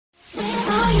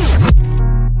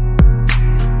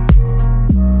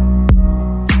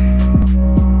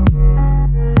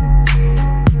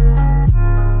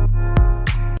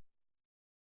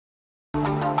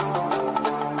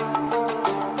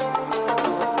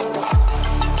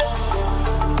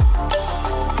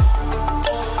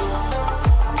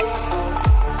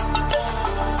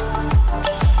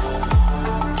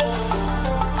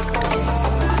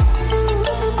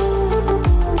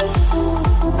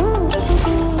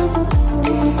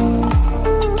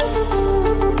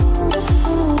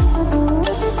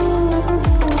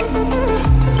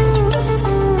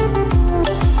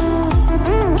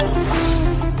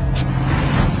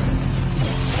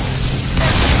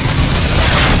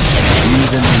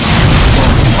than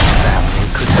only my family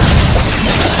could have.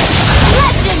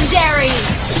 Legendary!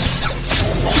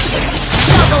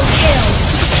 Double kill!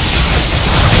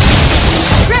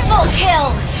 Triple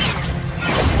kill!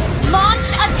 Launch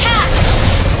attack!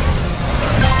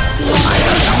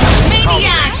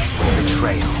 Maniac!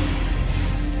 Betrayal.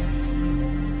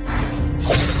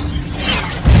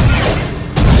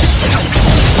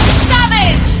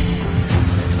 Savage!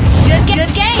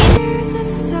 Good game! Years of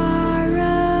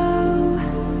sorrow,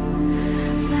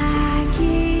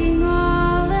 lacking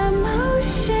all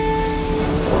emotion.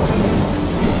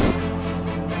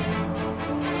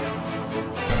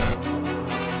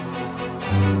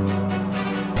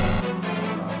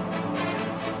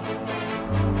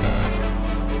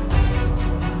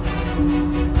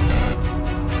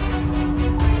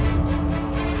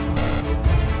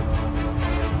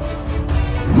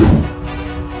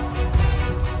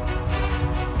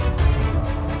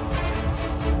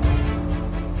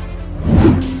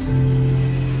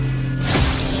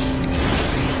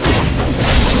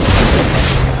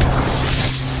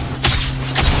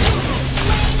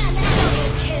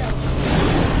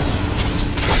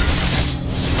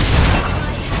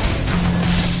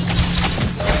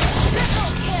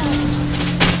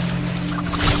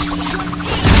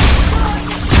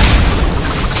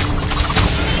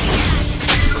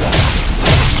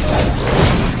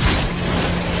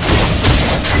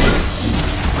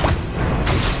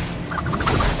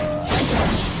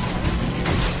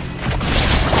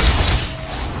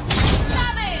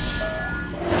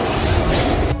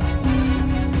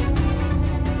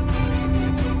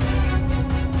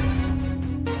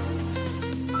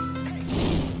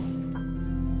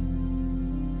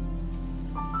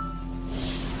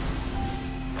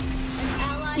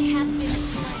 Has been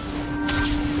slain.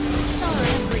 So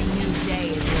every new day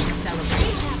is your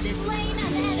celebration. This slain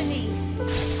an enemy.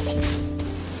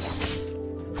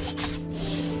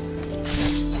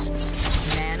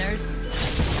 Manners?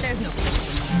 There's no.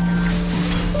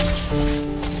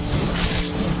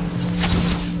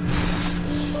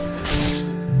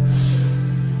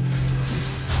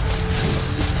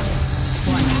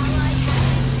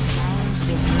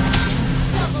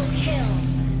 Double kill.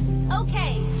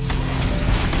 Okay.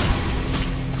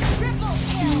 Triple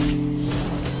kill!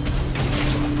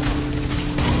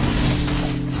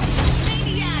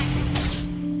 Maniac!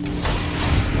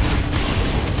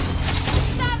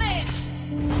 Savage!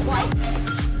 What?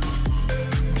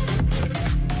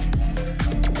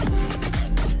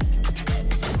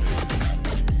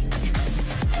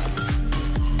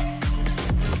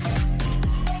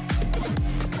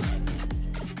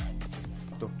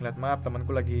 Tuh, lihat map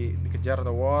temanku lagi dikejar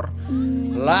atau war.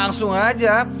 Langsung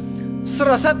aja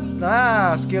sereset.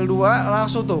 Nah, skill 2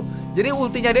 langsung tuh. Jadi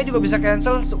ultinya dia juga bisa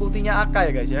cancel ultinya AK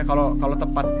ya guys ya. Kalau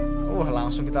tepat.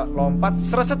 Langsung kita lompat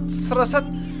sereset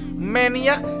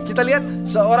maniak. Kita lihat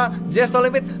seorang Just No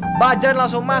Limit Bajan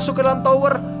langsung masuk ke dalam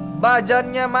tower.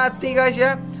 Bajannya mati guys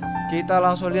ya. Kita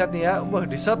langsung lihat nih ya. Wah,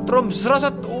 disetrum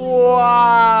sereset.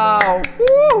 Wow.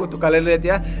 Tuh kalian lihat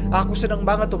ya. Aku seneng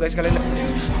banget tuh guys, kalian lihat.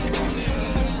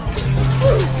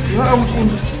 Ya ampun.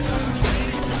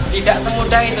 Tidak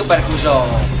semudah itu berkuso.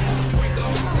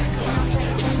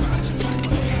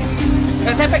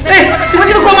 Sepek.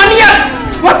 Tiba-tiba gua maniak.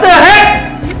 What the heck?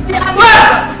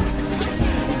 Wah.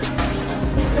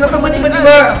 Kenapa gua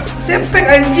tiba-tiba sepek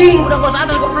anjing? Udah gua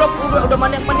atas goblok, udah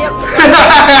maniak.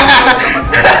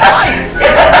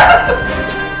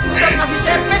 Udah kasih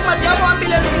sepek masih mau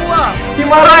ambilin gua.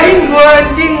 Dimarahin gua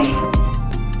anjing.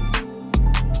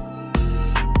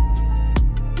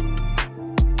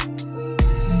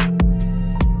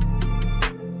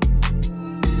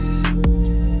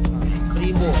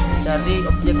 Cari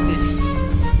objektif.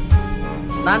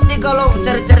 Nanti kalau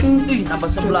cari-cari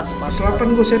nambah 11.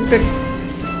 8 gue sepek.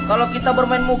 Kalau kita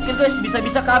bermain mukil guys,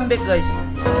 bisa-bisa comeback guys.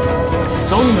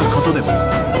 どんなことでも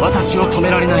私を止め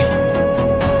られない。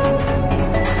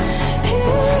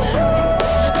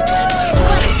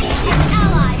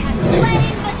Ally has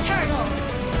slain the turtle.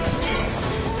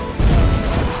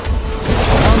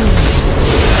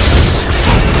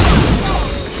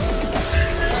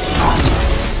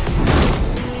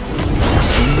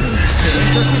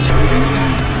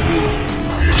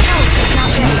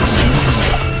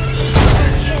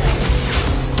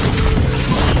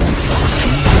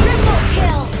 Triple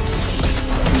kill.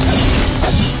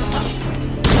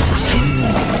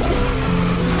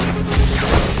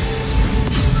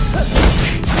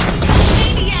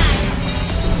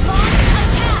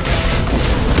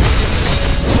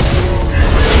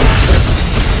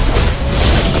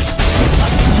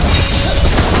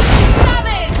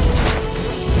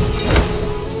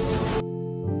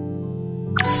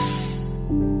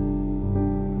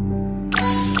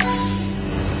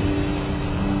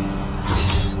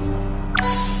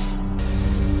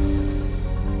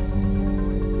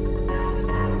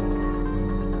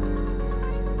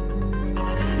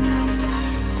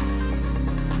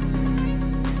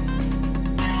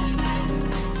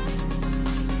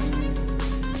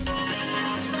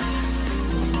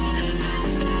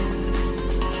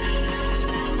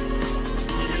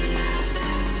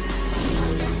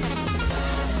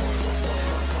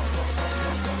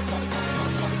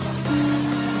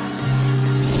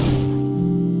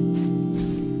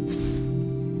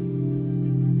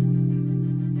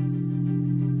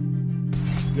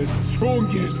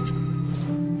 strongest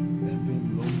and the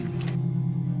lonely.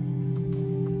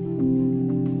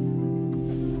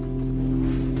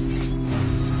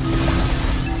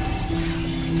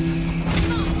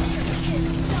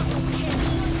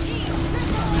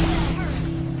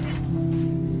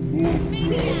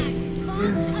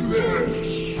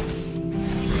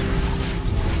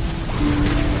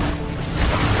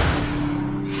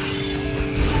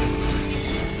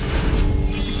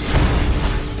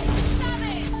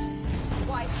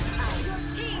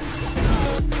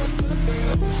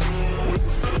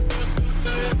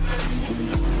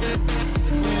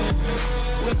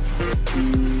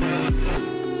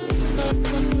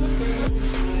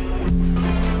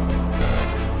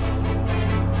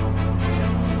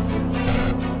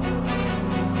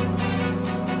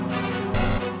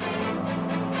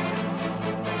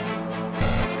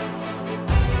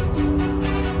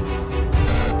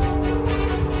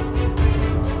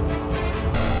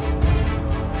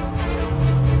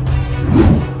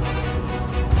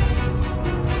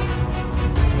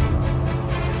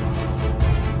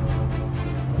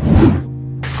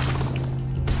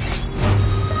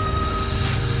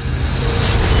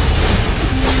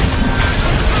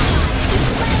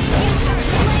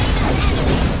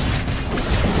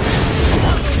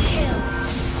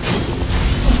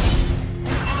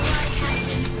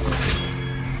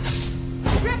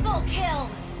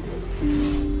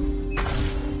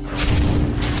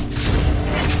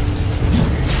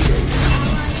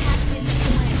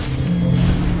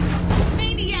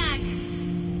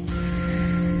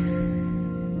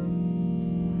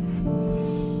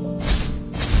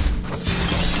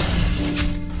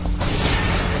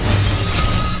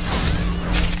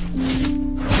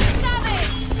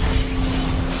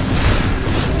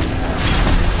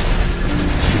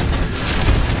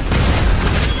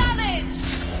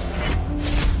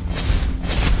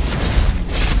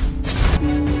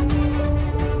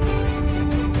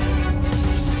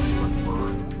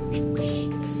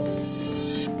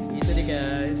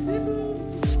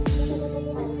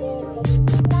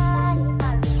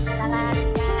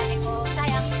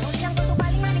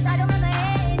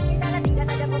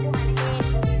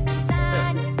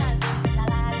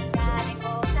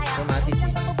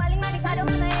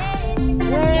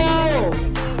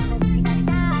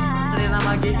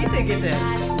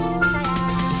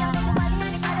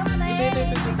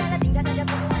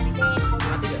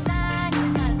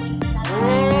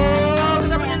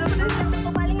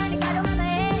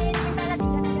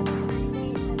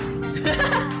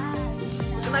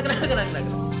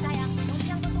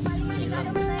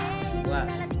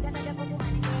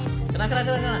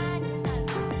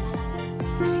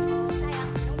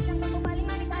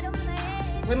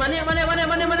 Mana?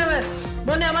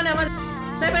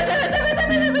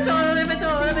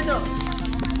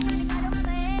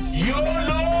 Sampai.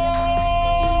 YOLO!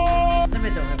 Sampai.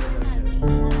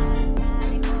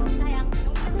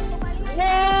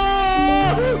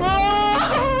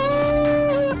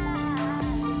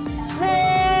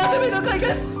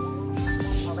 Guys.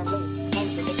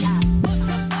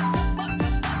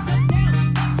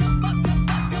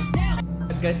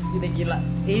 Guys, ini gila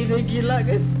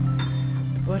guys.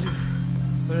 Waduh,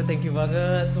 thank you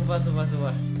banget, sumpah.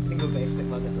 Ini gue gak expect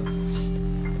banget loh.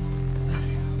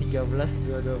 13,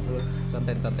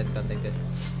 20 konten guys.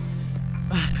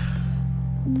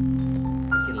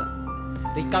 Gila.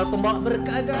 Rikal pembawa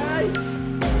berkah guys.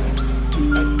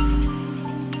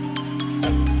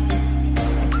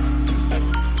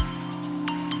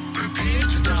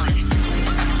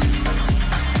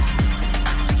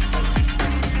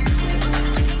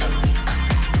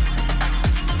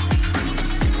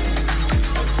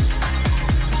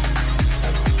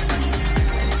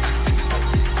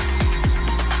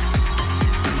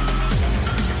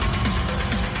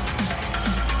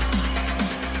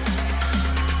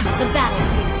 The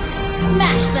battlefield.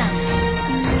 Smash them!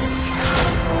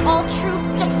 All troops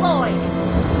deployed!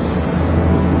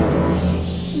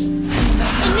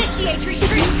 Initiate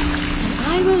retreats!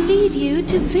 I will lead you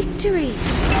to victory.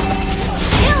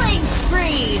 Killing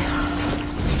spree!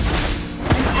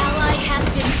 An ally has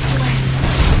been slain.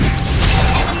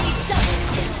 Enemy double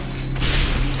kill!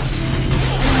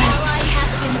 An ally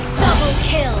has been double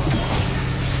killed!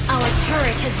 Our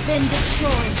turret has been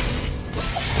destroyed.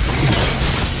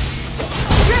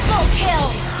 Triple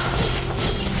kill!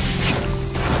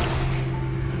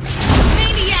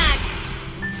 Maniac!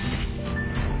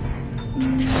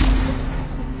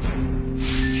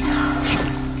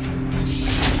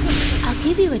 I'll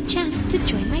give you a chance to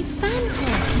join my fan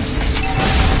club.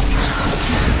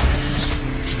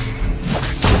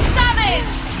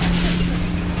 Savage!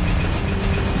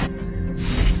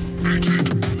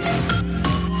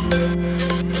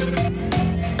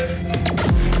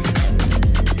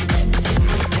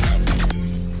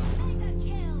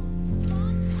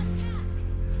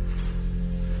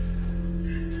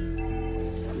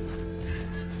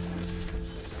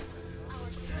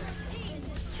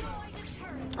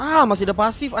 Ah, masih ada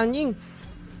pasif anjing.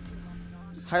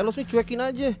 Hylos nih cuekin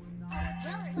aja.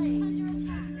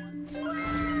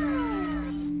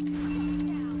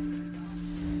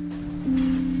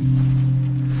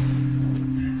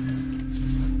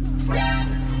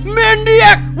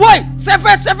 Mendiak, woi,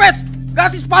 Savage,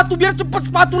 ganti sepatu biar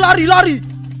cepet sepatu lari.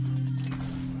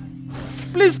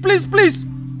 Please.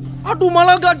 Aduh,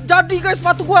 malah gak jadi guys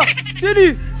sepatu gua.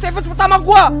 Sini, Savage pertama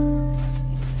gua.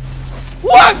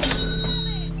 Wah,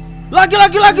 lagi,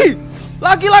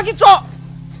 cok.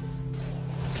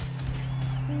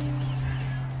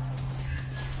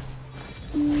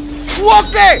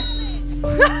 Oke.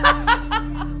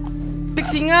 Publik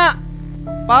singa,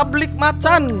 publik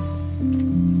macan.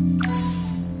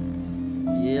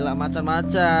 Gila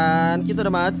macan, kita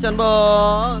udah macan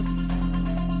bos.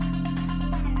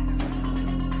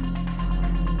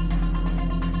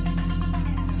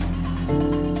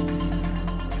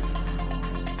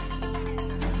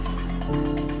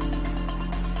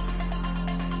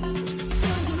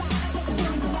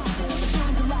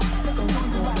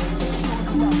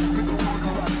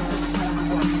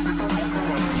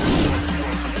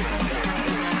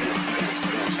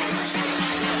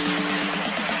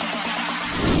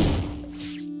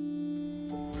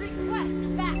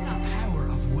 Request backup. Power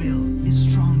of will is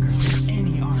stronger than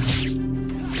any army.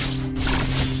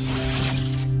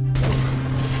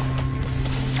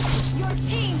 Your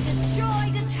team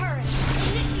destroyed a turret.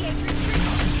 Initiate retreat.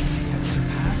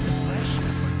 Surpass the flesh.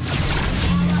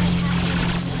 Ally has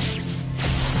been slain.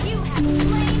 You have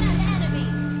slain an enemy.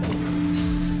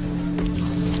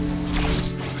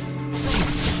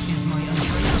 Is my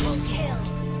unbreakable. Double kill.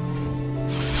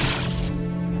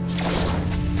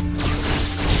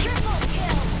 Triple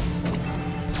kill.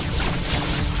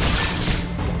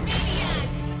 Maniac.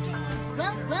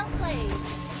 Well played.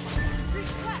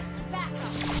 Request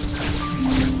backup.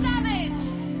 Savage.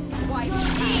 Your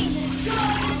team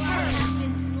destroyed the turret. Has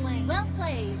been slain. Well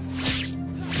played.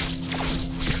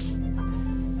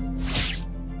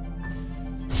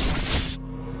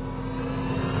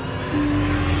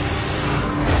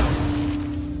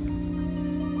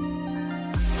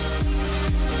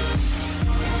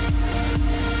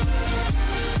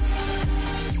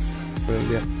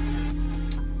 Lihat.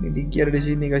 Ini Digi ada di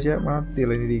sini guys ya. Mati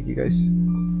lah ini Digi guys.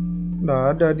 Nggak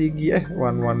ada Digi.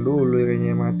 One dulu ya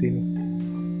kayaknya mati nih.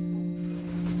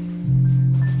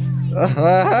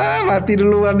 Mati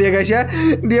duluan dia guys ya.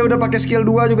 Dia udah pakai skill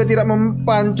 2 juga tidak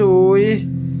mempan cuy.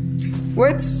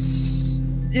 Wait.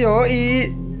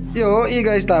 Yoi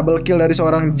guys, double kill dari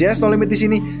seorang Jazz No Limit di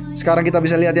sini. Sekarang kita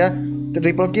bisa lihat ya.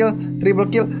 Triple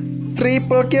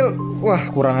kill. Wah,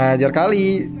 kurang ajar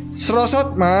kali.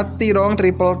 Serosot mati dong,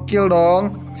 triple kill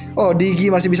dong. Oh,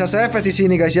 Digi masih bisa savage di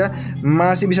sini guys ya.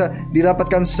 Masih bisa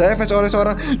didapatkan savage oleh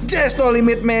seorang Jazz No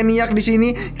Limit Maniac di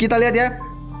sini. Kita lihat ya.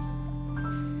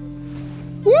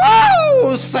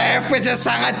 Wow, savage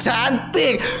sangat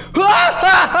cantik. Tuh,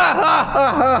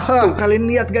 kalian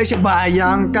lihat guys ya,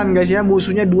 bayangkan guys ya,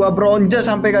 musuhnya 2 bronze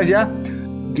sampai guys ya.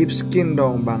 Keep skin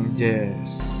dong Bang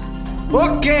Jazz.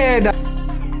 Oke,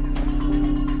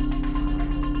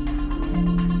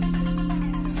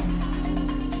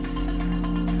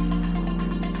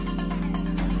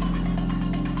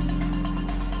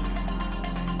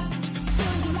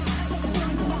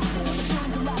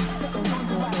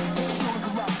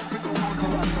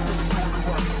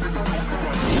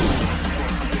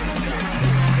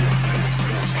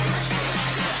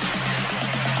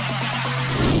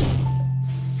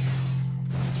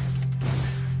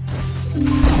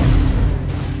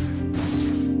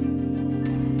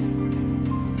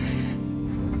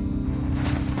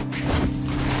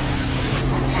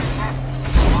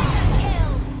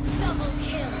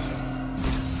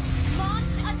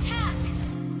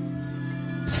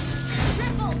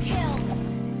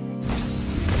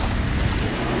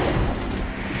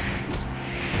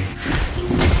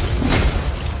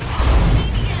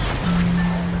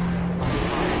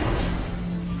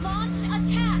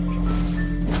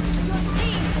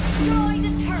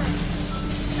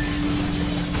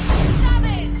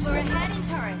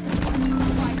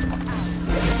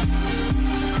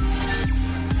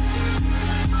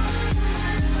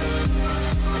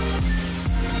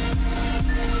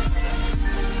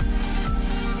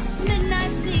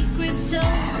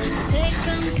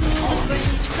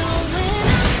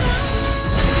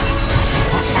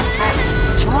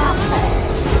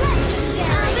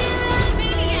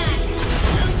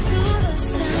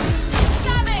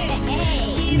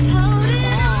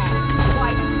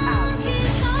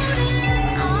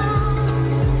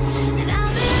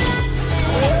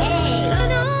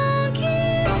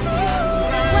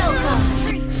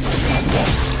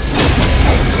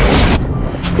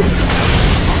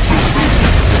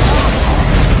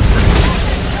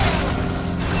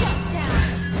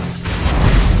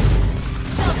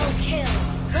 Double kill.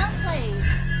 Well played.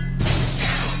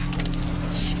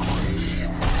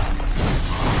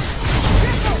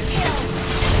 Triple kill.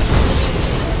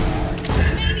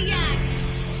 Maniac.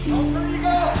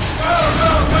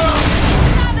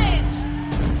 Savage.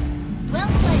 Well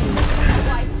played.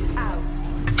 Wiped out.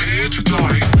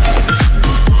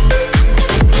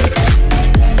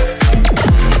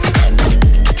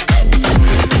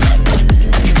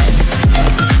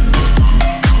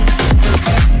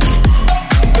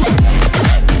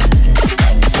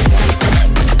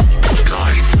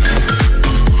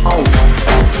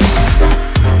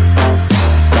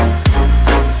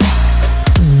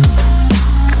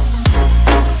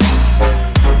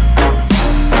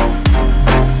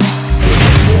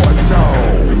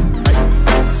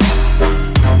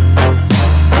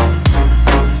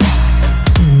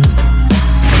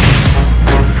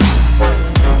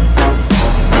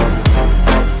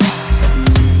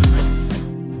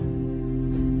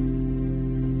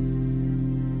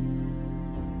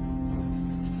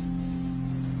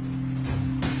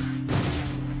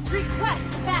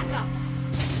 Request backup.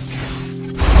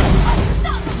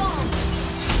 Unstoppable.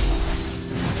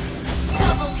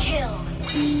 Double kill.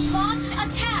 Launch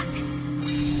attack.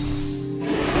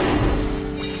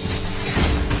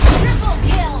 Triple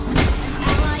kill. An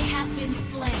ally has been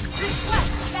slain.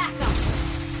 Request backup.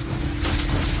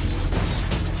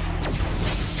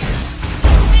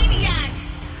 Maniac.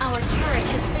 Our turret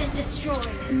has been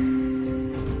destroyed.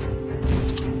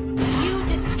 You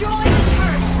destroyed the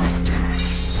turret.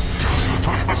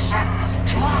 Savage!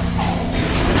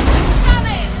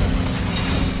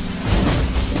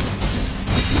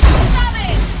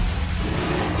 Savage!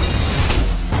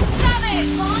 Savage!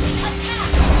 Launch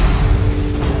attack!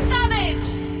 Savage!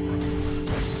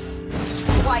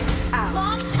 Wiped out.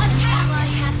 Launch attack! Ally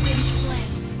has been slain.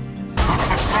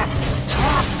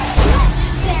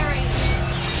 Legendary!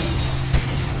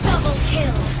 Double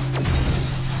kill!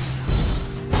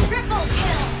 Triple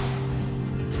kill!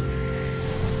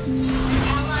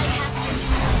 Ally has been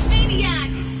slain.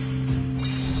 Maniac!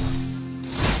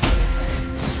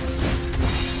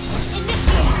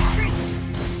 Initiate retreat!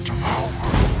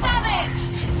 Savage!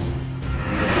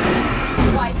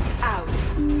 Wiped out.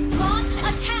 Launch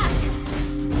attack!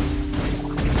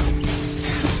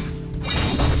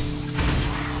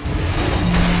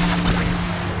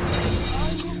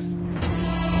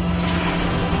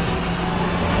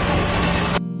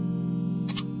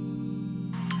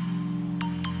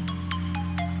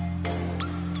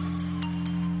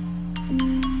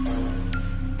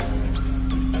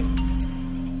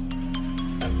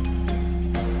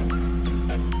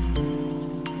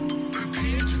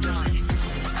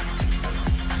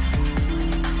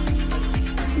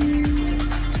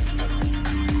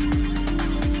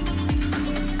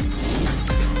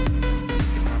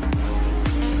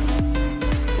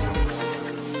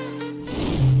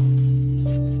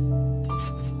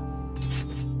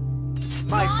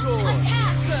 My Launch sword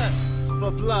attack! thirsts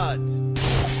for blood.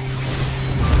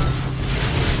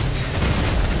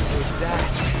 With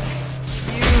that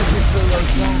beautiful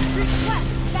attack.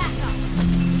 Request backup!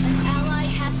 An ally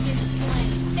has been slain.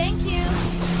 Thank you!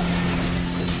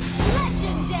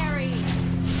 Legendary!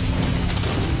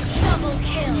 Double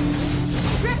kill!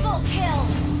 Triple kill!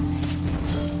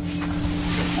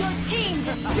 Your team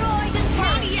destroyed a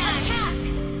Maniac! Attack!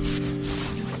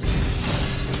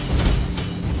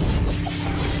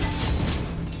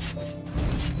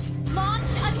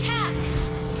 Launch attack!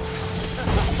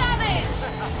 Savage!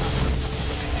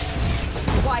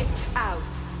 Wiped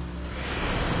out.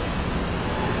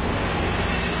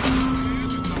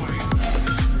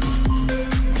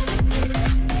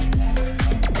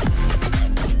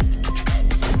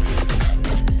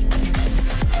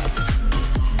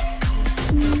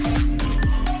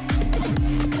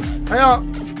 Ayo,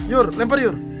 Yur, lempar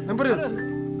Yur, lempar Yur,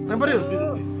 lempar Yur.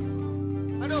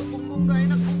 Aduh, punggung gak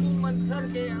enak, punggung mansan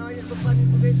kayak ayat depan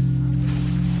itu guys.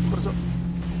 Bersok.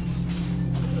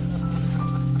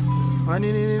 Ah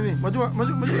ini, maju,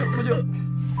 maju.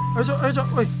 Ayo cok,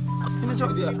 woi, ini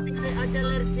cok. Ada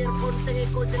ler konteng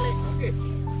ekor jelek, oke.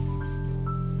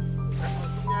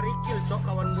 Nyari kill cok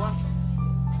kawan gua.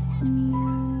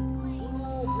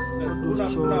 Aduh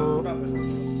cok, Si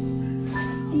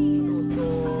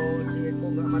Eko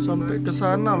gak mati. sampai ke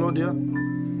sana loh dia.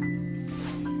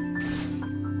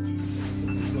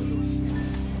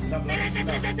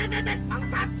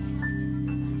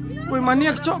 Woi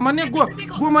maniak cok, maniak gua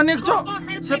maniak cok.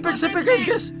 Sepek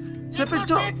guys. Sepek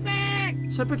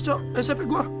cok, sepek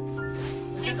gua.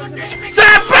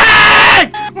 Sepek!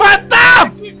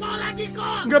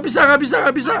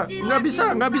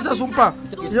 nggak bisa, sumpah.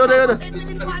 Yaudah.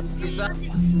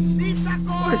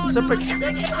 Woi,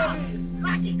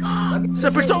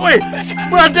 sepek cok, woi.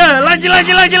 Ada, lagi.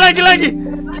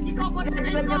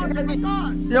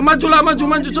 Ya maju,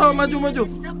 cok, maju.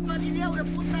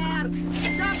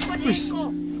 Wis.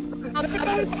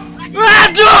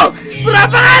 Waduh,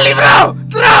 berapa kali, bro?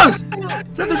 Terus.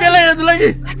 Satu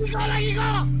lagi.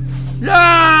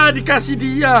 Ya, dikasih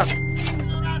dia.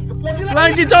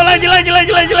 Lagi, cok, lagi. 40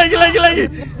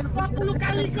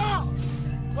 kali kok.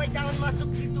 Woi, jangan masuk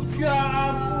gitu. Ya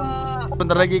ampun.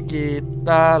 Bentar lagi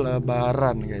kita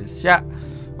lebaran, guys. Ya.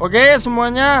 Oke,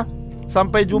 semuanya.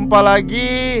 Sampai jumpa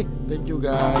lagi. Thank you,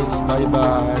 guys.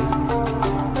 Bye-bye.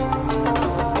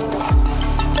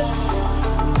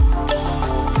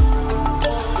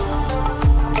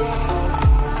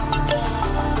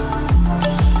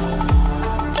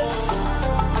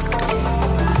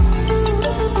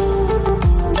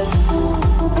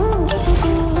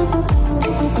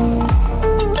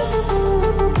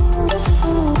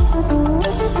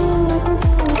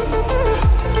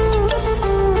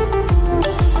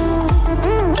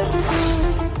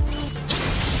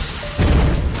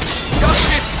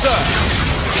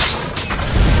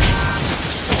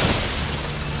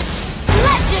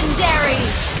 Legendary!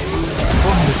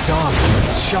 From the darkness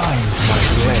shines my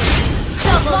blade.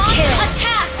 Double kill!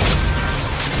 Attack!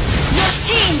 Your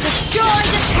team destroyed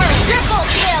a turret! Triple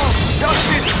kill!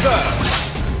 Justice served.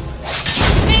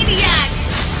 Maniac!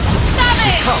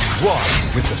 Savage! Come one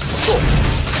with the sword.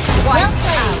 Well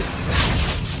out!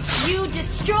 You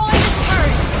destroyed a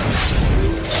turret!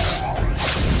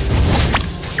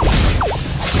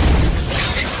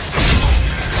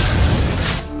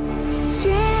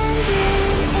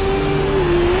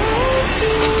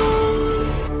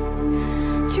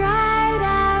 Dried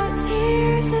out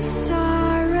tears of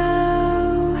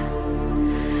sorrow,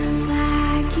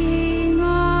 lacking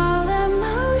all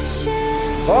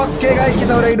emotion. Oke guys,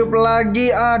 kita udah hidup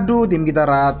lagi. Aduh, tim kita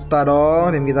rata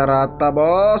dong. Tim kita rata,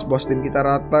 bos. Tim kita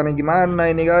rata nih. Gimana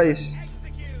ini, guys?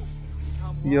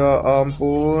 Ya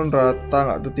ampun, rata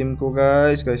nggak tuh timku,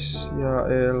 guys. Ya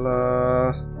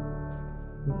elah.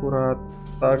 Timku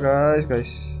rata,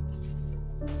 guys.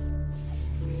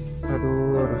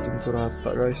 Aduh, timku rata,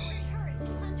 guys.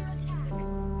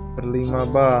 Berlima,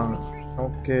 Bang.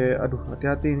 Oke, aduh,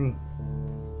 hati-hati nih.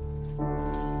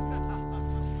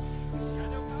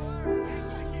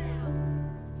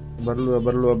 Sabar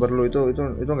lu itu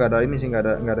nggak ada ini sih,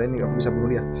 nggak ada ini, nggak bisa bunuh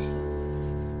dia.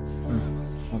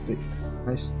 Mati,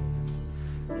 nice.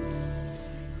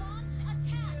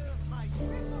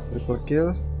 Triple kill.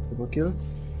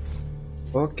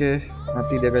 Oke,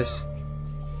 mati dia, guys.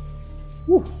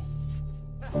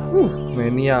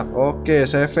 Maniac. Oke,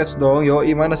 savage dong.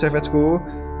 Yoi, mana savageku?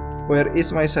 Where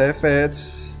is my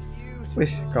savage?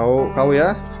 Wih, kau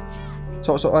ya?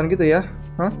 Sok-sokan gitu ya?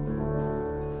 Hah?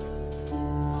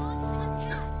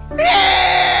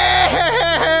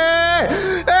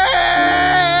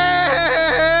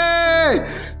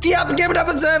 Tiap game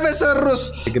dapat savage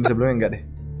terus. Game sebelumnya enggak deh.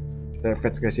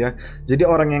 Savage, guys ya. Jadi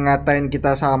orang yang ngatain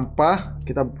kita sampah,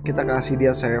 kita kasih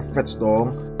dia savage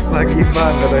dong. Lagi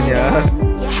bang katanya.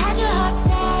 You had your heart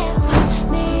set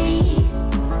on me.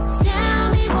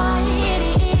 Tell me what it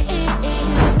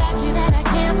is about you that I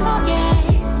can't forget.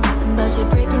 But you're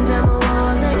breaking down my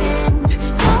walls again,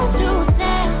 just to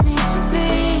set me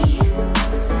free.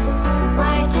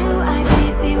 Why do I,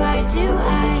 baby, why do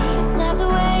I love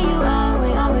the way you are,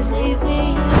 we always leave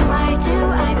me? Why do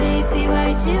I, baby,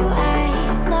 why do I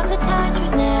love the touch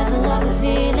but never love the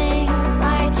feeling?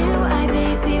 Why do I,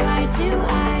 baby, why do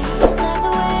I love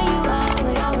the way you are,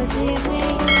 we always leave me?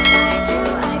 Why do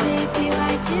I, baby,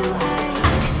 why do I?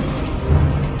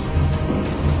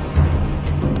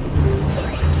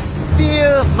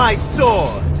 Fear my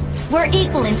sword. We're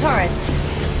equal in turrets.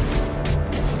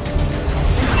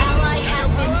 An ally has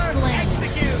been slain.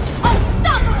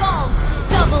 Unstoppable!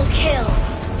 Double kill.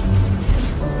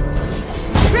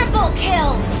 Triple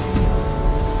kill.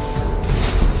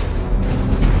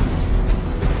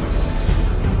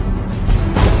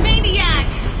 Maniac!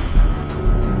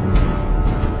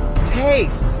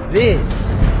 Taste this.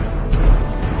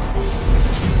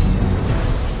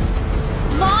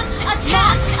 Launch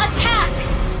attack!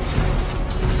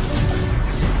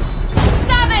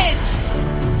 Savage!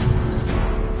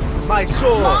 My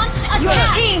sword. Launch attack! Your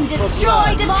team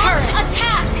destroyed a turret! Launch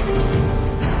attack!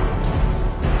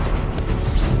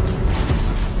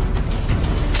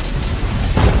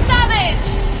 Savage!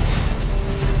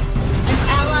 An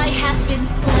ally has been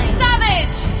slain.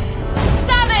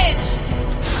 Savage!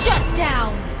 Shut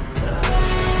down!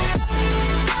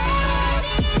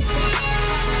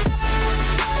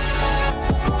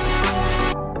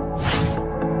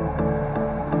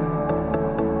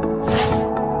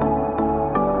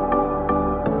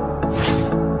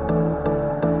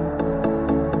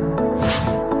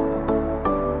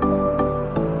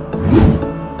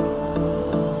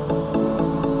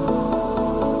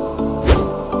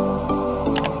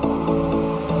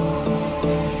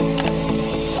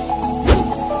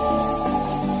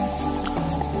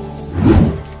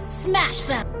 Smash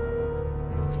them!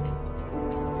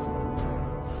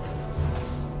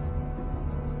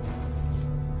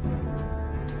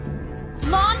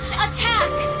 Launch attack!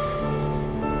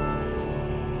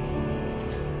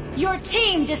 Your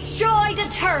team destroyed a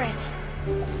turret!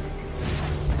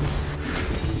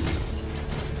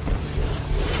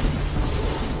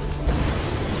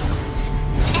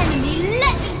 Enemy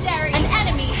legendary! An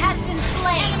enemy has been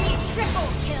slain! Enemy triple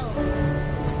kill!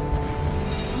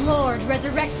 Lord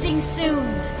resurrecting soon!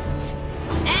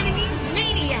 Enemy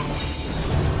maniac!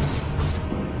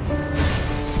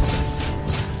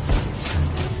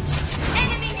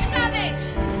 Enemy savage!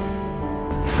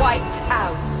 Wiped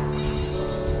out!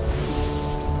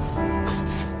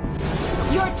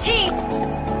 Your team!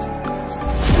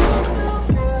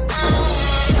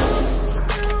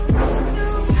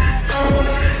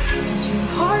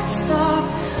 Heart stop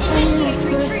when you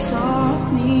first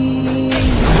saw me.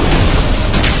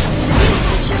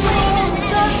 Your world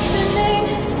start spinning.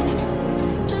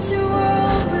 Does your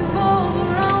world revolve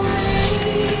around me?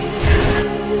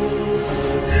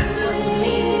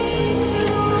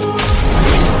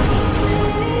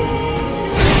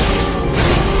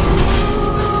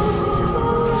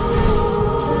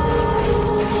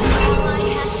 Ally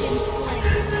has been slain.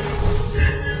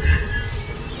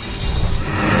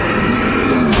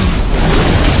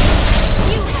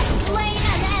 You have slain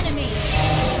an enemy.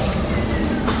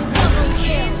 Double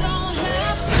kill.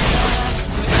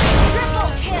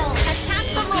 Triple kill. Attack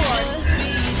the Lord.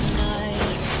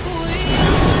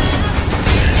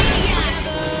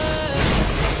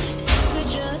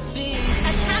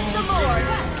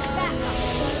 Attack the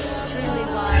Lord. Truly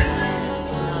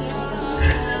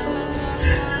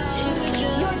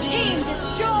Your team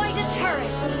destroyed a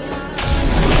turret.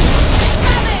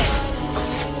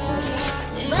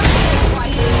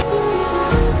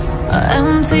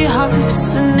 Empty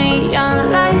hearts and neon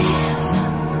lights.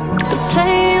 They're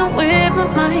playing with my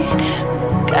mind.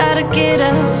 Gotta get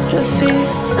out of here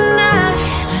tonight.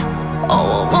 Oh,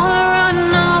 I wanna run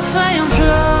off and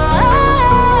fly.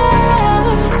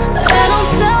 And I'll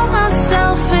tell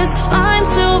myself it's fine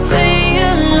to be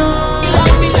alone.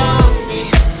 Love me,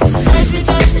 touch me,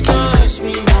 touch me, touch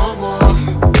me no more.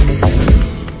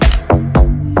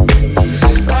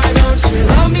 Why don't you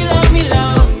love me, love me,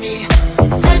 love me?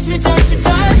 Touch me, touch me,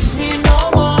 touch me no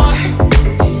more.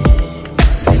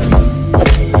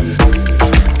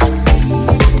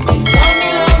 Love me,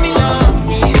 love me, love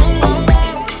me.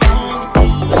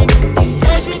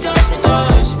 Touch me, touch me,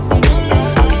 touch me.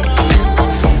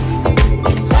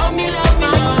 Love me, love me,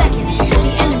 5 love seconds me. till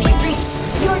the enemy reach.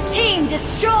 Your team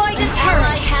destroyed a turret.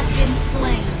 Ally has been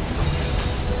slain.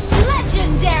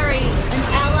 Legendary! An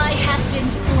ally has been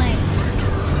slain.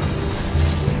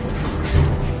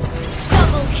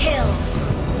 Double kill.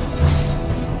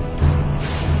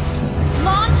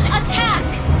 Launch attack.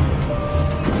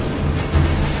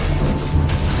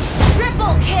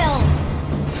 Triple kill.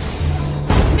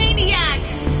 Maniac.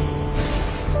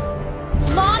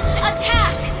 Launch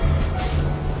attack.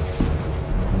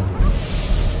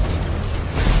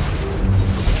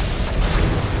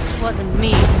 Wasn't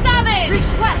me. Savage!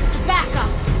 Request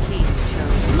backup.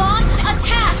 Launch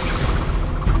attack.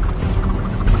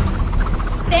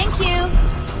 Thank you.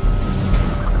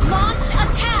 Launch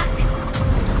attack.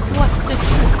 What's the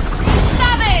truth?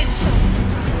 Savage!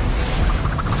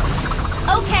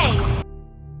 Okay.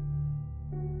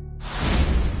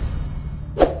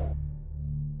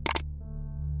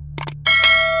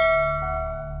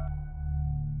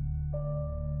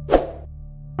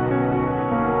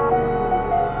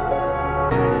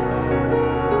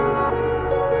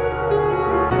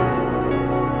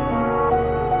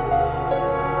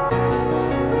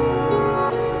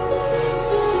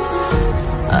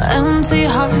 Empty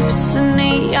hearts and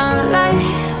neon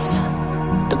lights.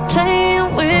 They're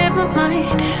playing with my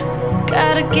mind.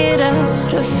 Gotta get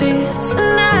out of here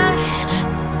tonight.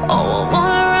 Oh, I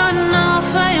wanna run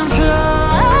off and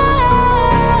fly.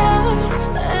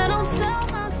 And I'll tell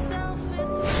myself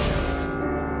it's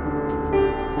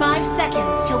 5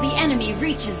 seconds till the enemy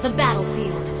reaches the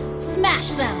battlefield.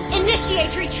 Smash them.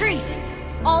 Initiate retreat.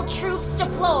 All troops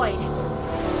deployed.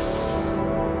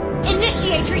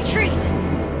 Initiate retreat.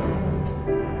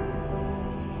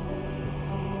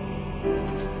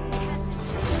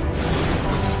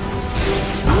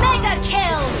 Mega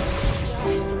kill.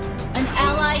 An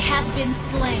ally has been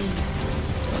slain.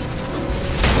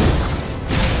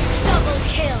 Double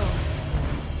kill.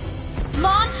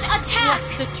 Launch attack.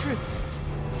 What's the truth?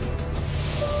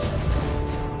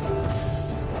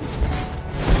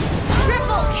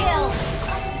 Triple kill.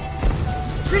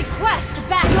 Request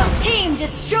backup. Your team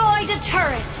destroyed a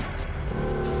turret.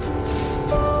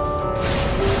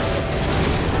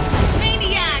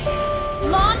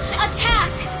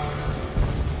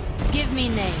 me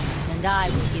names and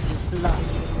I will give you blood.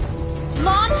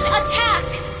 Launch attack!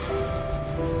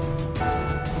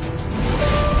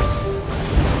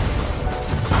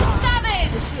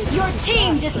 Savage! Your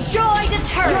team destroyed a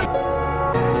turret!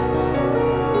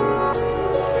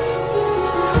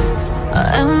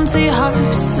 Empty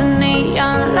hearts and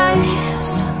neon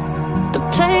lights. They're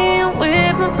playing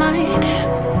with my mind.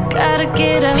 Gotta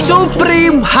get out.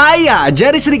 Supreme Haya.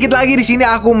 Jadi sedikit lagi di sini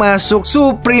aku masuk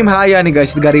Supreme Haya nih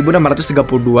guys.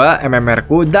 3632 MMR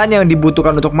ku, dan yang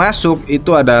dibutuhkan untuk masuk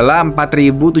itu adalah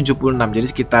 4076. Jadi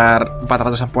sekitar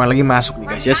 400 poin lagi masuk nih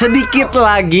guys ya. Sedikit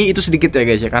lagi, itu sedikit ya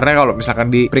guys ya. Karena kalau misalkan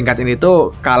di peringkat ini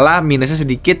tuh kalah minusnya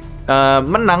sedikit,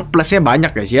 menang plusnya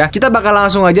banyak guys ya. Kita bakal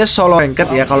langsung aja solo ranked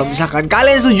ya. Kalau misalkan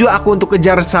kalian setuju aku untuk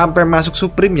kejar sampai masuk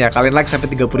Supreme ya, kalian like sampai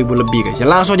 30.000 lebih guys ya.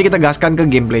 Langsung aja kita gaskan ke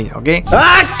gameplaynya, oke?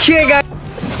 Oke guys.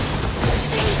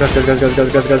 Gas.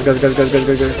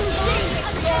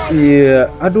 Iya,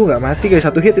 aduh nggak mati guys,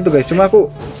 satu hit itu guys. Cuma aku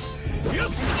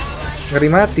ngeri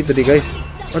mati tadi guys.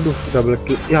 Aduh, double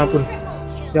kill. Ya ampun.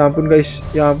 Ya ampun guys.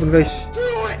 Ya ampun guys.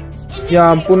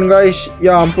 Ya ampun guys.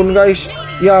 Ya ampun guys.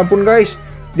 Ya ampun guys.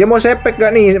 Dia mau sepek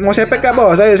gak nih? Mau sepek gak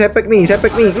bos? Ayo sepek nih,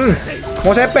 sepek nih.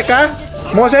 Mau sepek kah?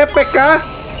 Mau sepek kah?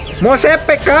 Mau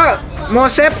sepek kah? Mau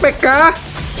sepek kah?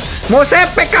 Mau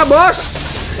sepek kah bos?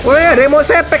 Oh ya, dia mau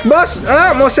sepek bos.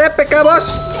 Mau sepek kah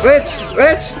bos? Wait.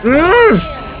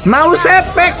 Mau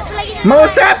sepek? Mau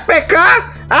sepek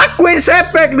kah? Akuin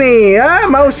sepek nih.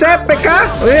 Mau sepek kah?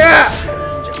 Ya.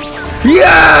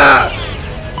 Ya.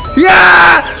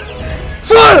 Ya.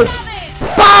 Full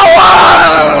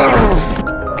power.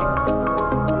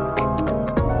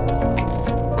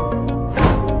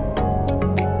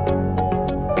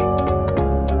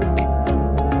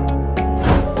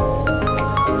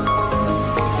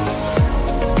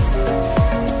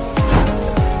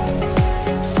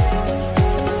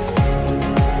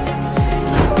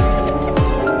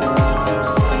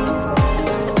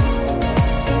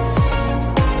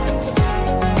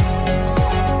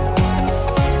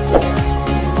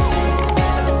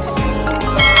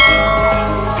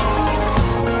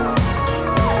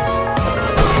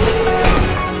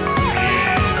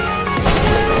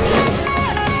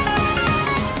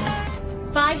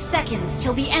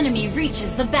 Till the enemy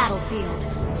reaches the battlefield.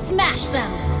 Smash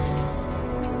them!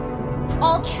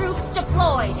 All troops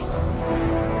deployed!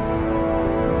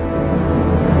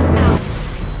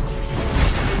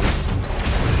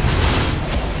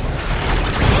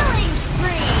 Killing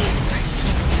spree!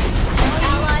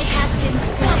 Ally has been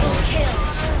double kill.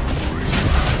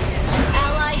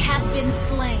 Ally has been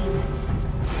slain.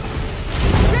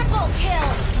 Triple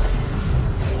kill!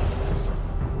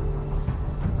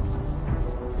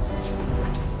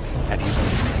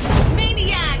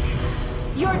 Maniac!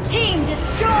 Your team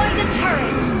destroyed a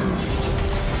turret!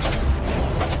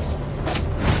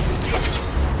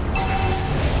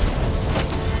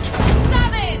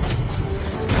 Savage!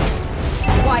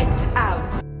 Wiped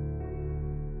out.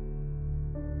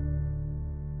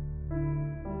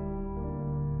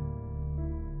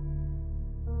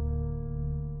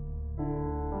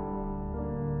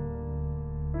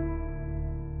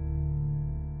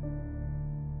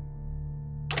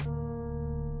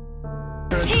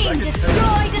 Team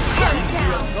destroyed a turret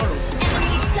down.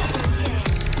 Enemy double kill.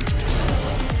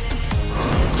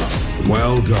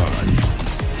 Well done.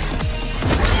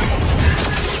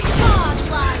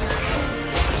 Godlike.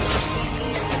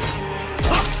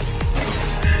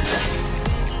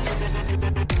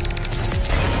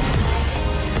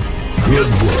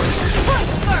 Good work.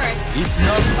 Push first. It's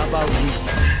not about you.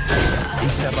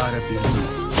 It's about a belief.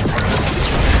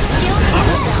 Kill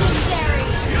legendary.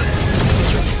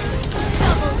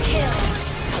 Double kill.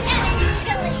 Enemy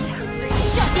killing.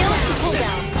 Double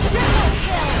cooldown. Triple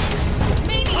kill.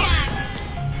 Maniac.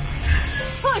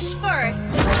 Push first.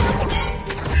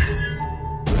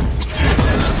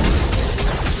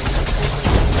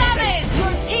 Savage.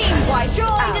 Your team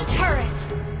destroyed a turret.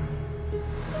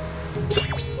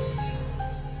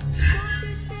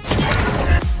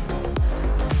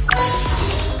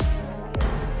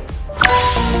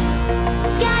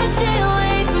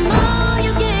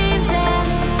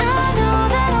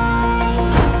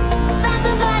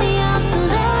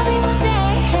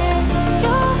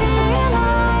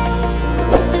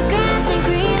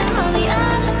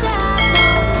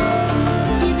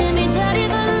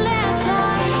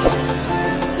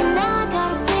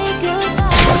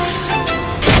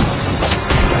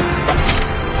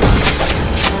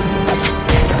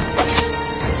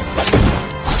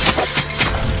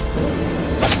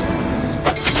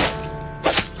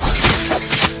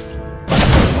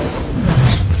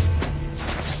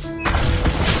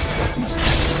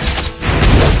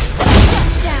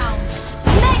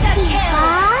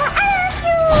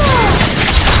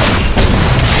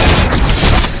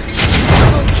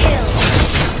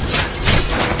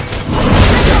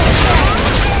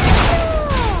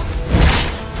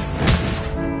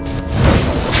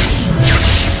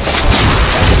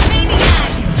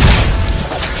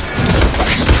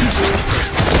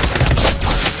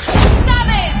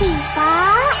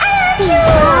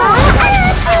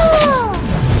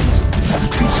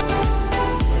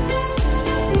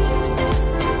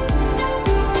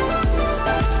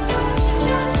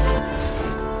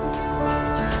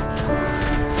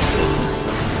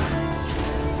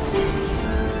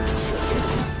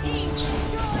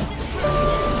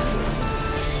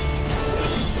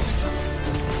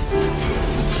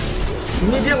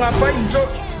 ngapain, Cok?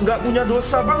 Nggak punya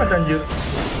dosa banget anjir.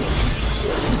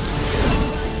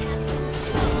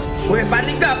 Weh,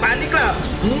 panik gak? Panik lah.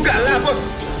 Enggak lah, bos.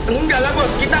 Enggak lah, bos.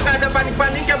 Kita nggak ada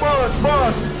panik-panik ya, bos.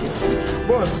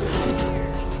 Bos.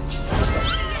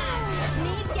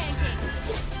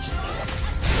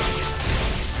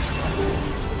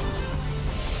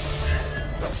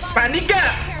 Panik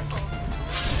gak?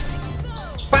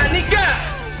 Panik gak?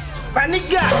 Panik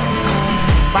gak?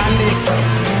 Panik.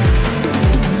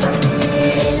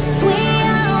 If we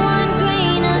are one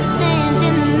grain of sand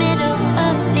in the middle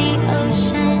of the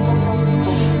ocean,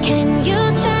 can you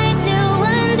try to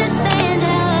understand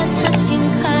how a touch can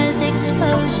cause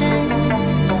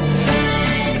explosions?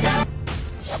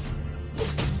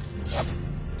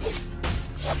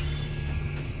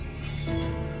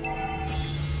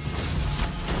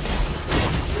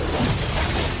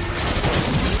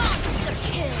 Monster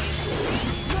kill.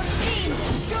 Your team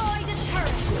destroyed a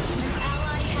turret. An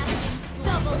ally has been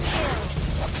double killed.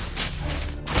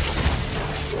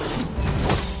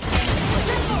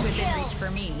 Triple Within kill. reach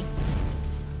for me.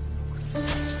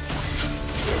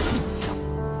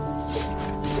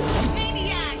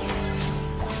 Maniac.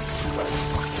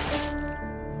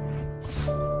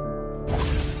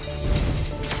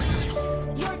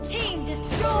 Your team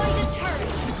destroyed a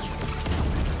turret.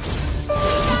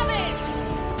 Savage.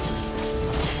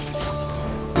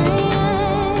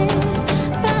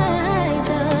 Rise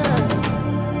up.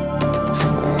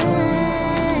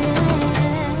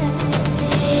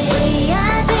 We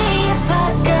are the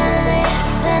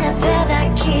apocalypse and a pill that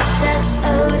keeps us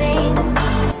floating.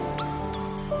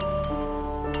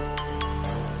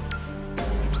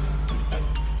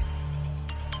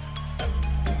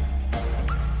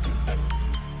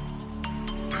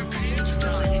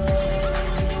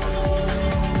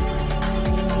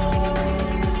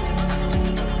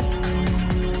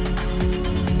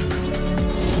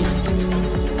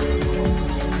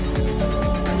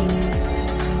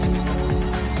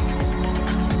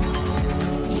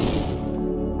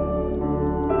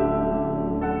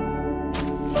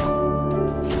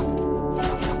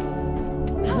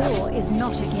 War is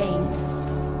not a game.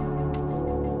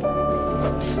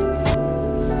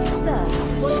 Sir,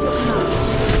 what's your command?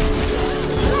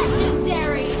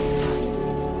 Legendary!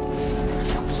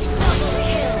 Double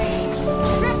kill!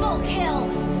 Triple kill!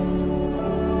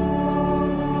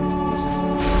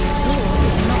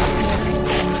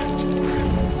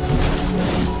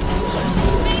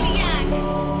 Maniac!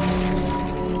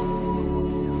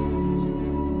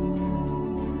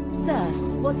 Sir,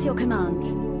 what's your command?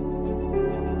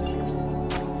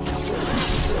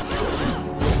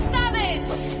 Savage!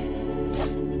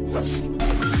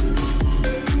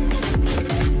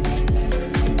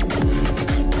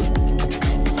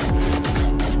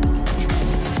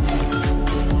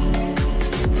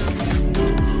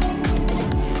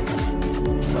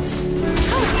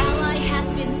 Ally has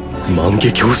been slain. 万華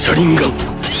鏡車輪ガン War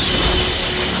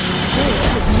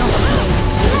is not a game.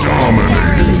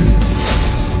 Dominating.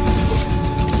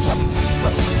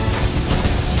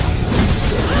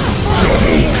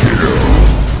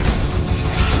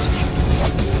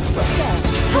 Sir,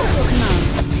 what's your command?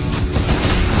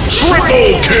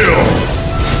 Triple kill.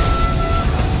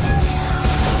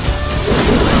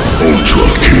 Ultra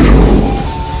kill.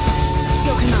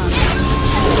 Your command.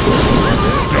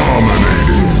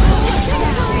 Dominating.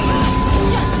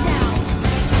 Shut down.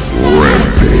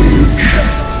 Rampage.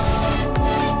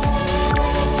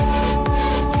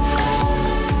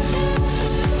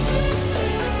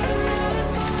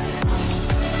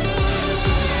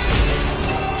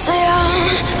 Say I'm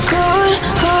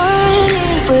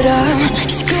good-hearted, but I'm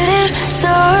just getting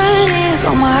started.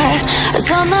 Got my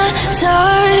eyes on the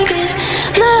target.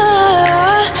 No,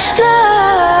 no.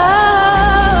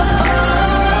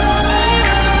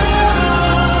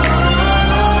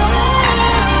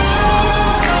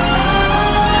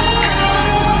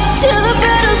 Till the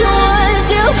battle's won,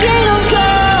 till kingdom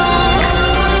come.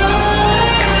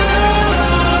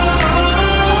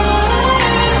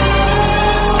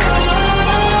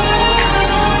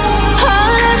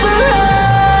 I'll never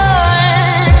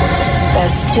run.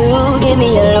 Best to give me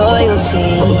your loyalty,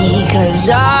 'cause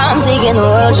I'm taking the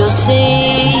world, you'll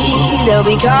see. They'll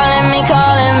be calling me,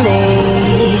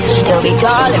 they'll be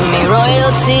calling me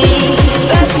royalty.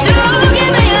 Best to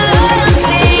give me your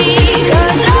loyalty,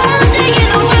 'cause I'm taking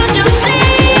the world, you'll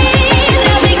see.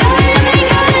 They'll be calling me,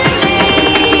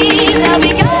 they'll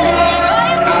be calling me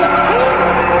royalty.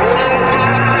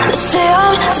 They say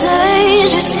I'm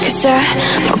dangerous, 'cause I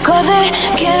broke all their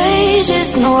cages.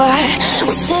 No, I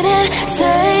won't sit and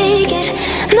take it.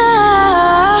 No,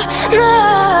 no.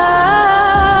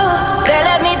 They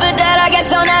left me for dead, I guess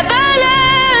I'll never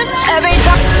learn.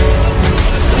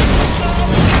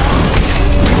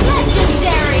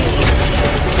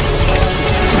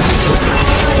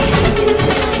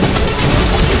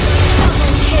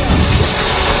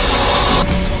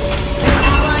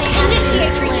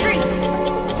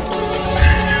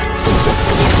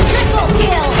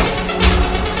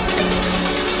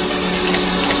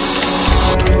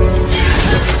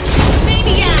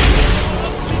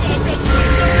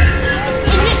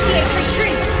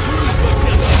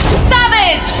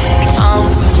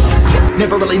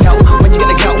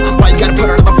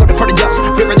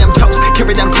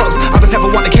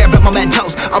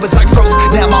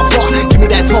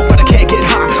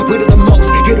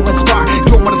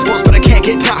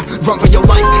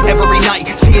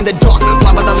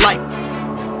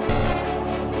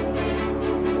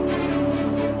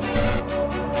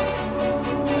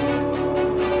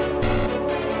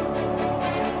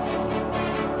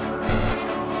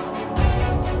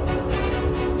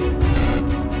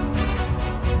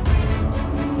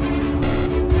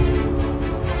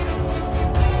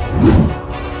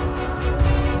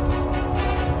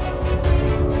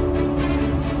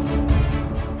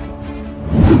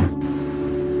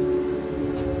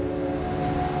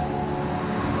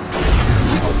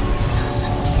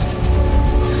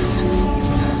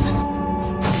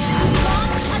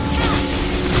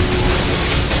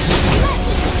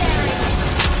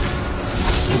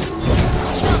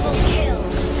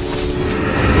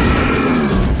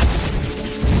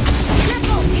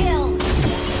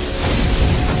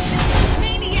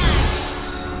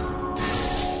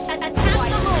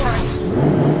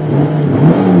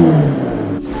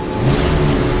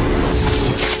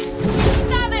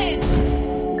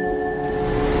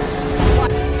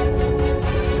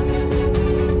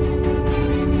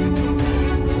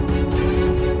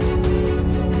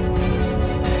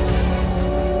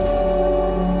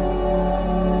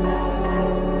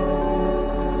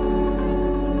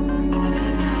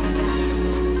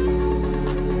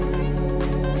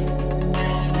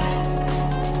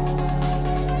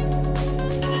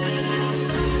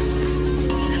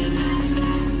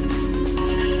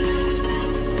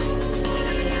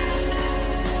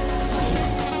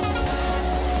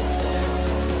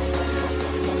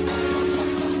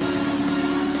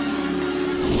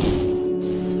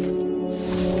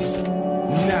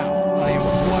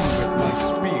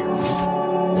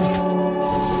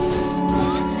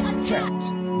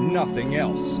 nothing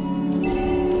else.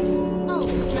 Oh,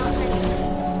 not ready.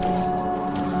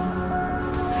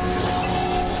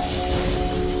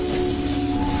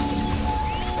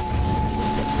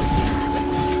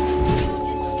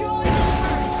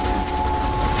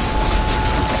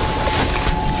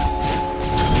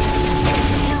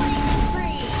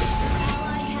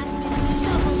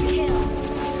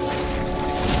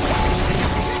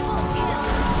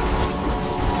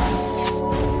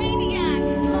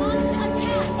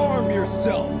 Arm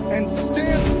yourself and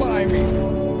stand by me.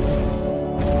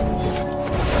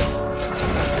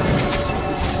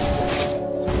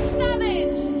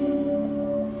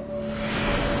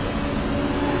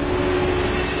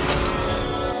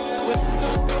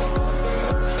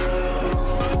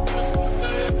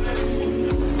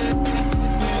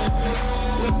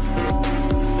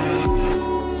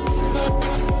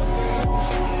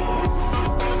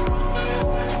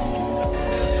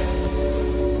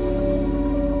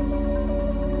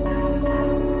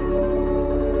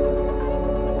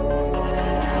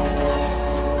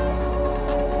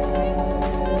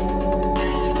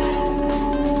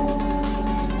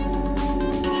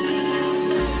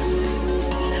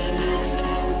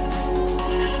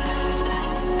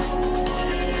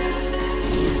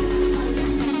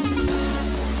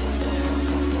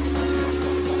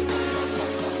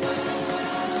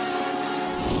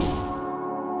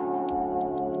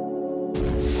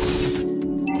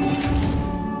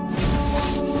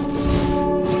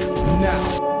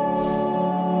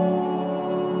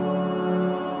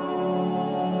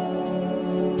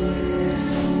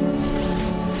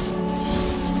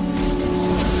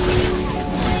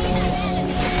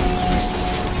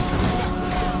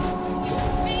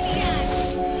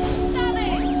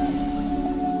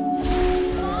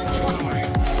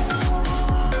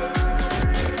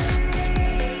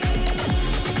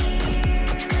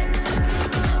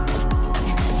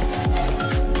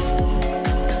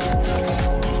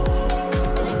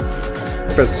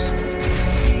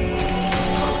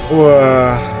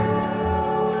 Wah,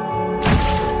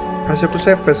 kasih aku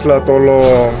savage lah,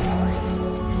 tolong.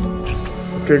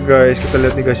 Oke guys, kita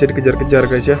lihat nih guys ya, dikejar-kejar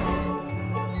guys ya.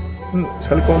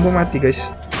 Sekali combo mati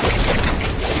guys.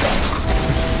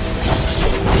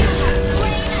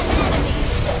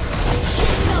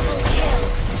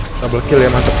 Double kill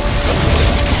ya, mantap.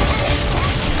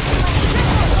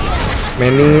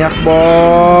 Maniac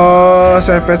bos,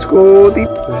 savage ku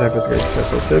savage guys,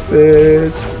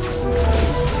 savage.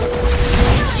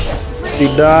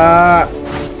 Tidak.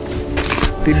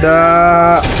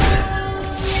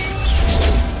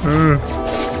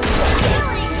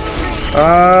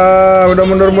 Udah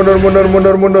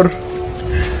mundur.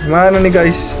 Mana nih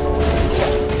guys?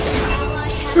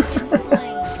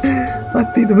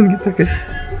 Mati teman kita guys.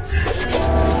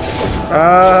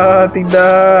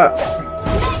 Tidak.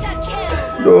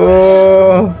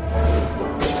 Duh.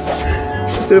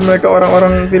 Itu mereka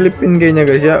orang-orang Filipin kayaknya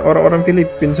guys ya, orang-orang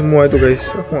Filipin semua itu guys.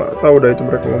 Aku nggak tahu dah itu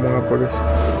mereka ngomong apa guys.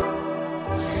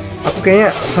 Aku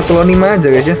kayaknya 1 lawan 5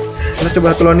 aja guys ya. Kita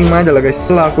coba 1 lawan 5 aja lah guys.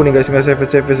 Setelah aku nih guys, nggak save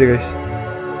sih guys.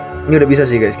 Ini udah bisa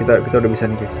sih guys, kita udah bisa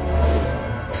nih guys.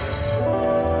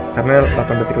 Karena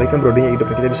 8 detik lagi kan brodinya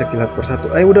hidupnya, kita bisa kill per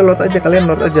 1. Ayo udah load aja,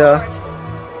 kalian load aja.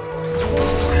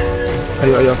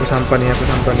 Ayo aku sampan nih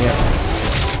ya.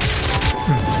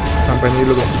 Sampai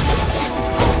dulu kok.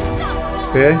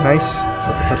 Oke, nice.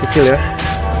 Dapat 1 kill ya.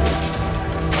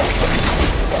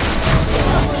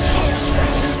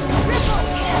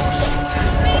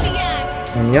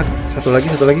 Maniak, satu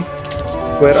lagi.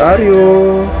 Where are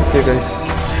you? Oke guys.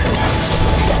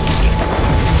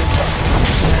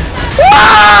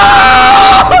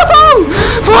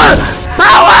 Full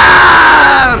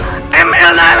power!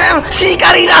 ML si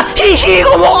Karina, hihi,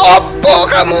 ngomong opo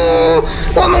kamu?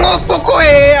 Ngomong opo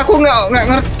kowe? Aku nggak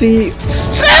ngerti.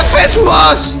 Savage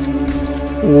bos.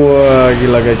 Wah,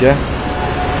 gila guys ya.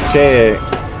 Oke.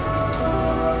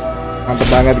 Mantap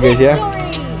banget guys ya.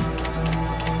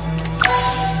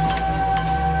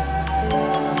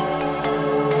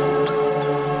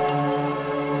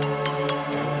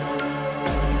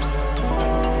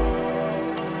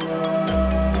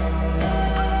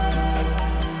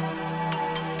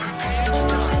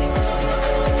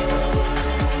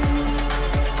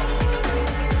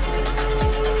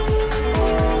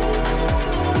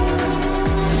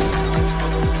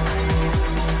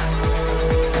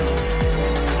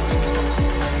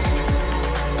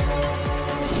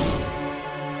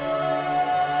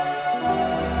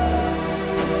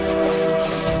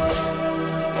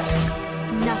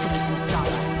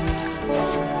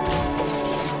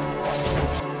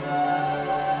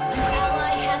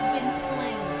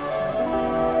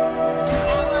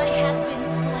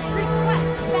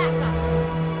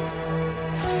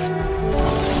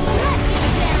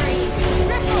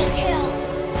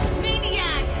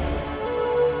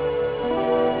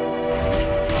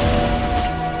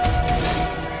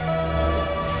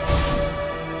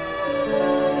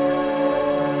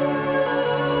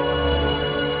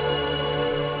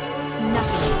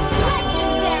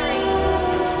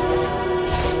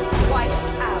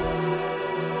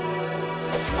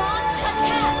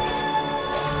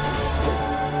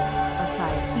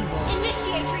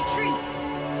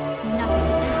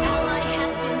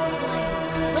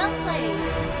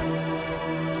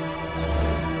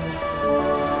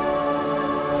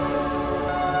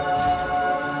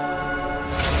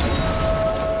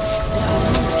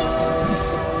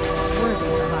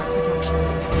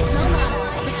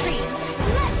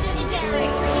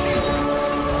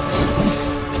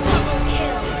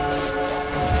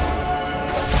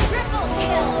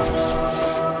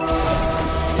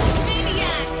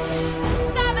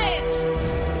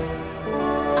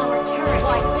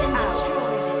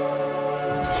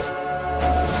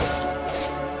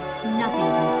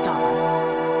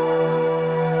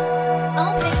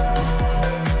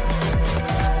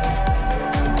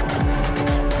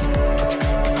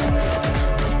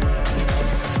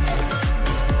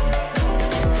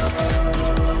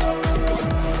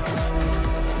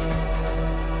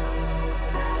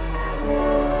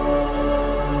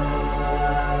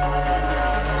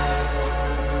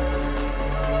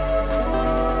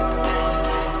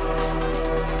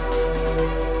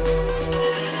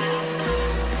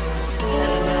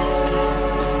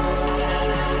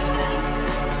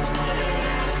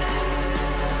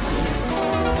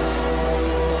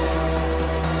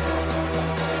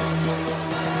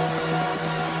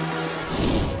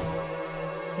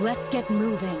 Let's get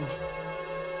moving.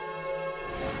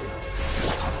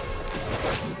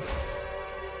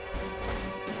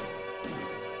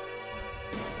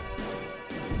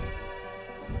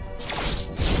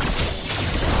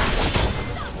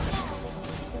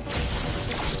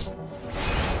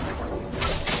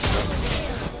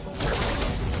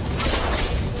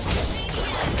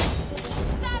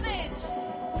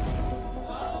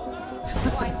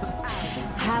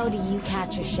 How do you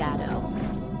catch a shadow?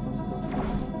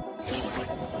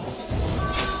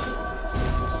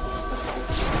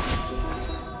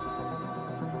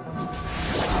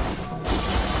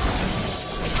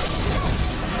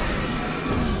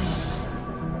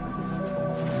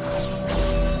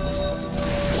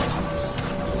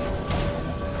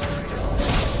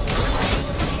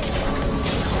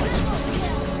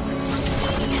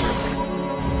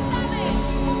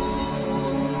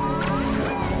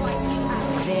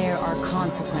 There are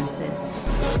consequences.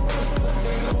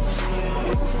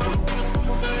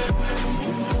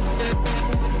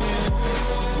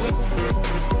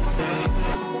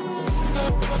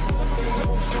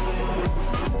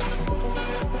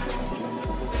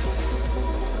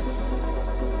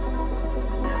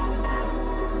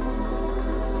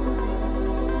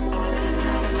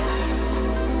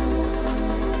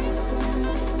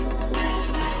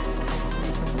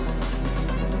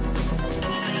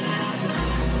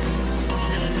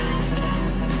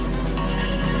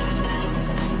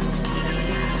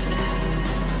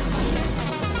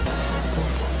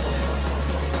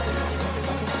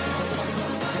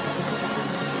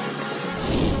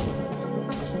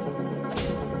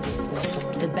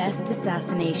 The best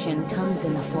assassination comes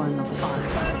in the form of art.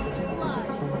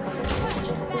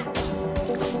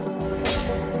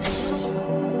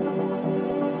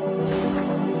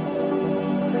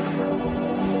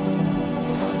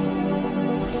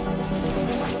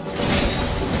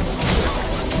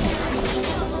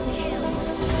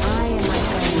 I am my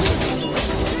friend.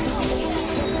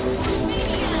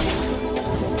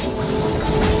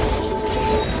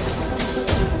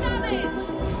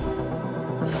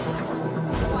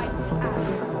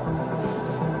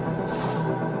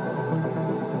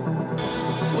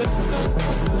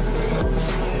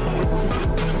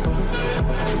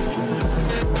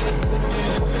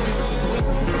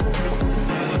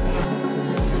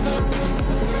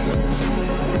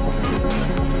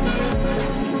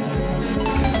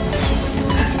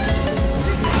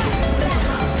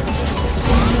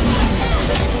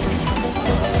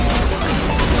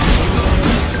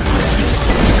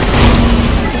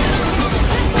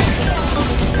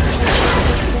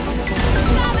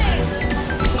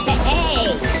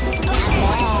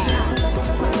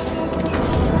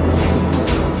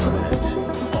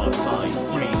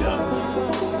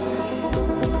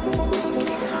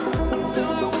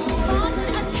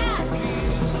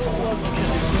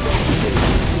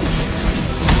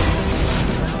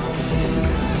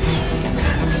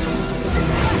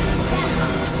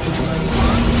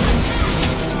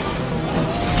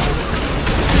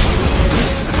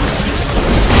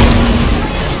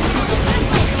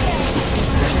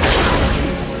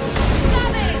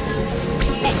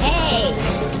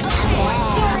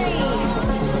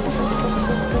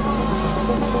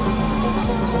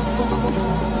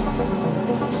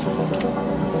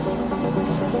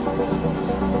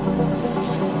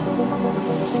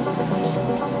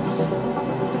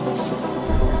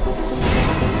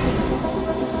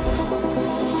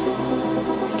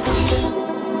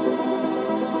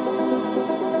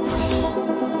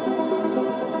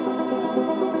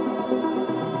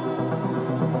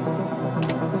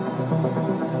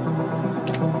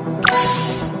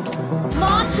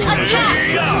 Launch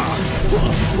attack!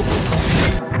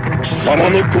 貴様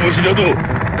の拳など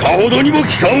かほどにも効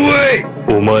かんわい。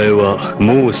お前は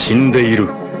もう死んでいる。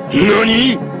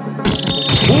何？も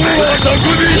うは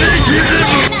匠できる。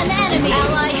 An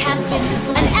ally has been.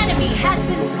 An enemy has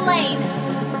been slain.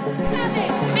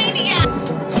 Maniac!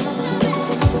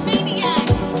 Maniac!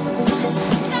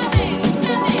 Savage!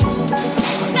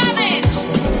 Savage!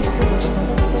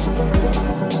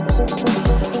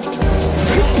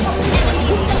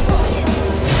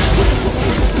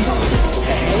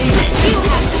 You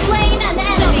have slain an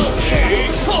enemy.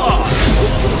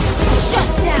 Shut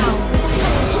down.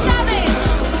 Savage!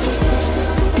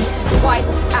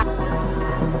 Wiped out.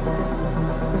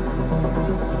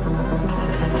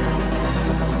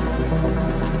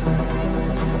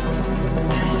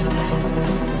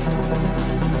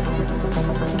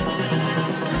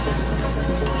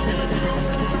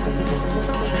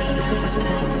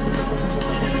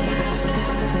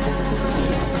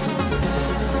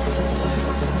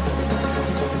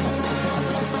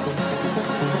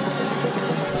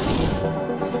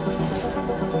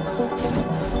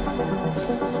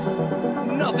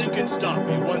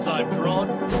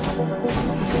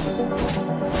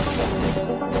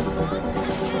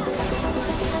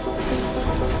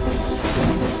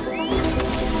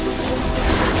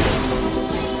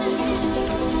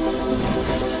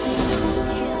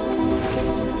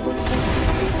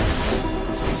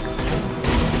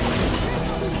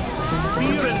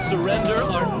 surrender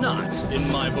are not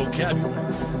in my vocabulary.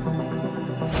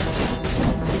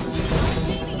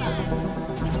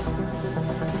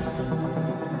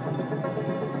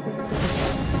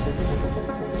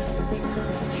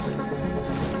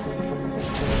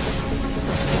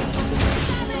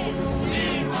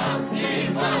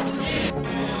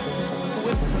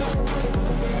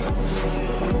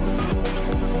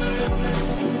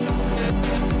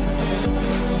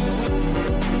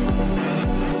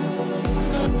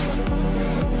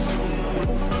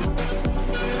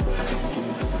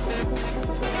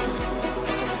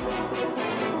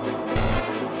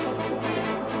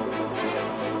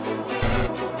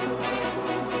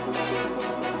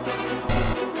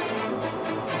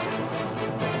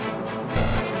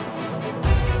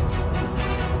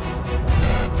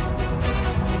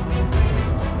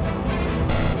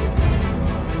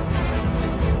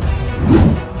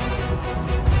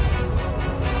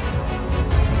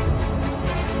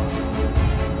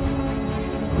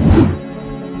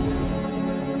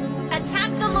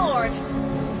 Attack the Lord!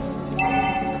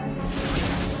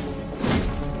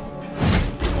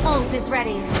 Ult is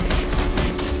ready.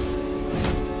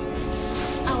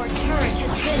 Our turret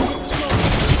has been destroyed.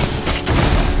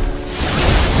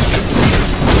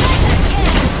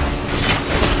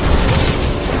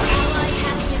 Ally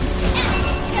has been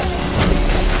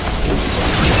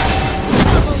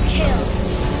double kill.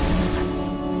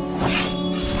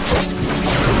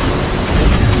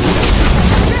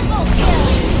 Triple kill.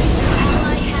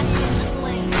 Ally has been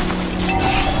slain.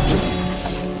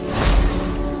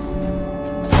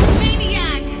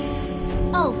 Maniac!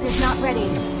 Ult is not ready.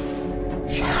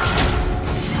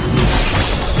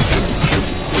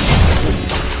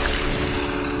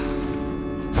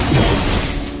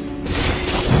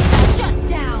 Shut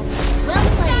down. Well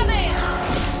played.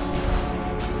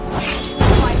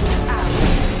 Wipe out.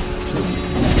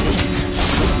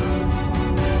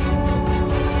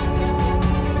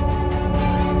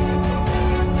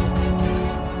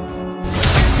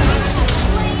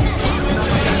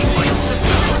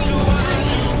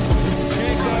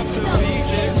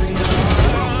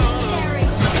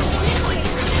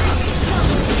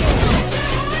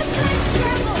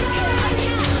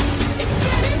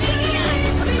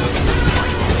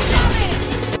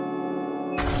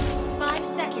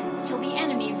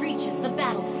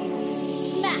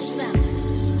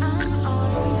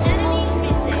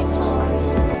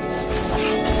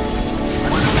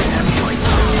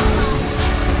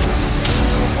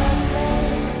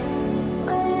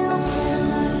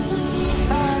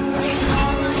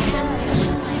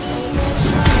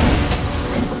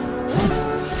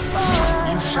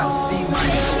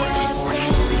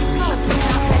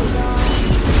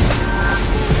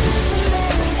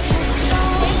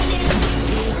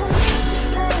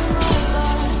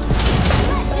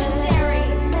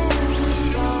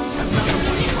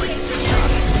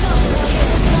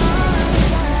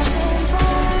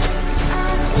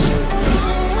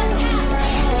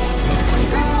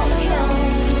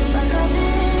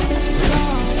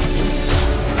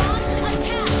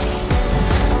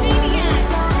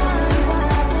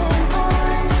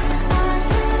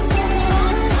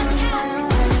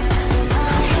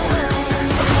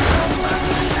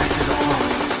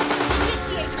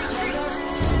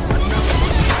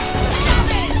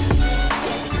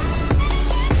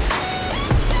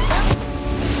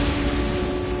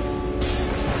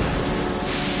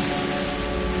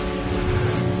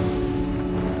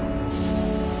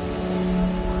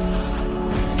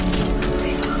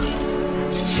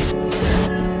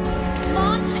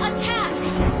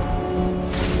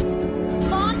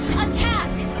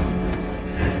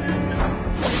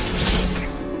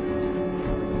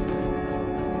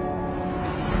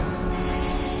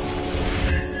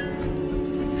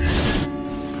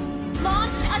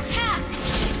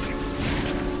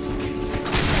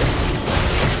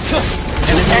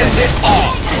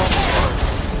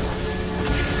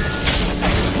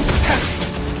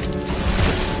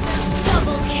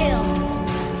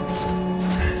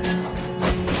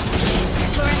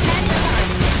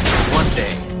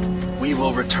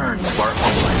 return to our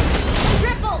homeland.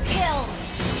 Triple kill!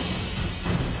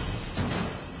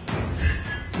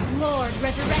 Lord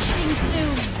resurrecting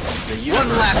soon. The one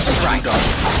last strike.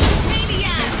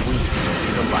 Maniac! We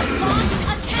the light. Launch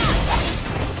attack!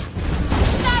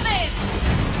 Savage!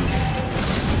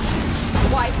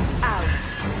 Wiped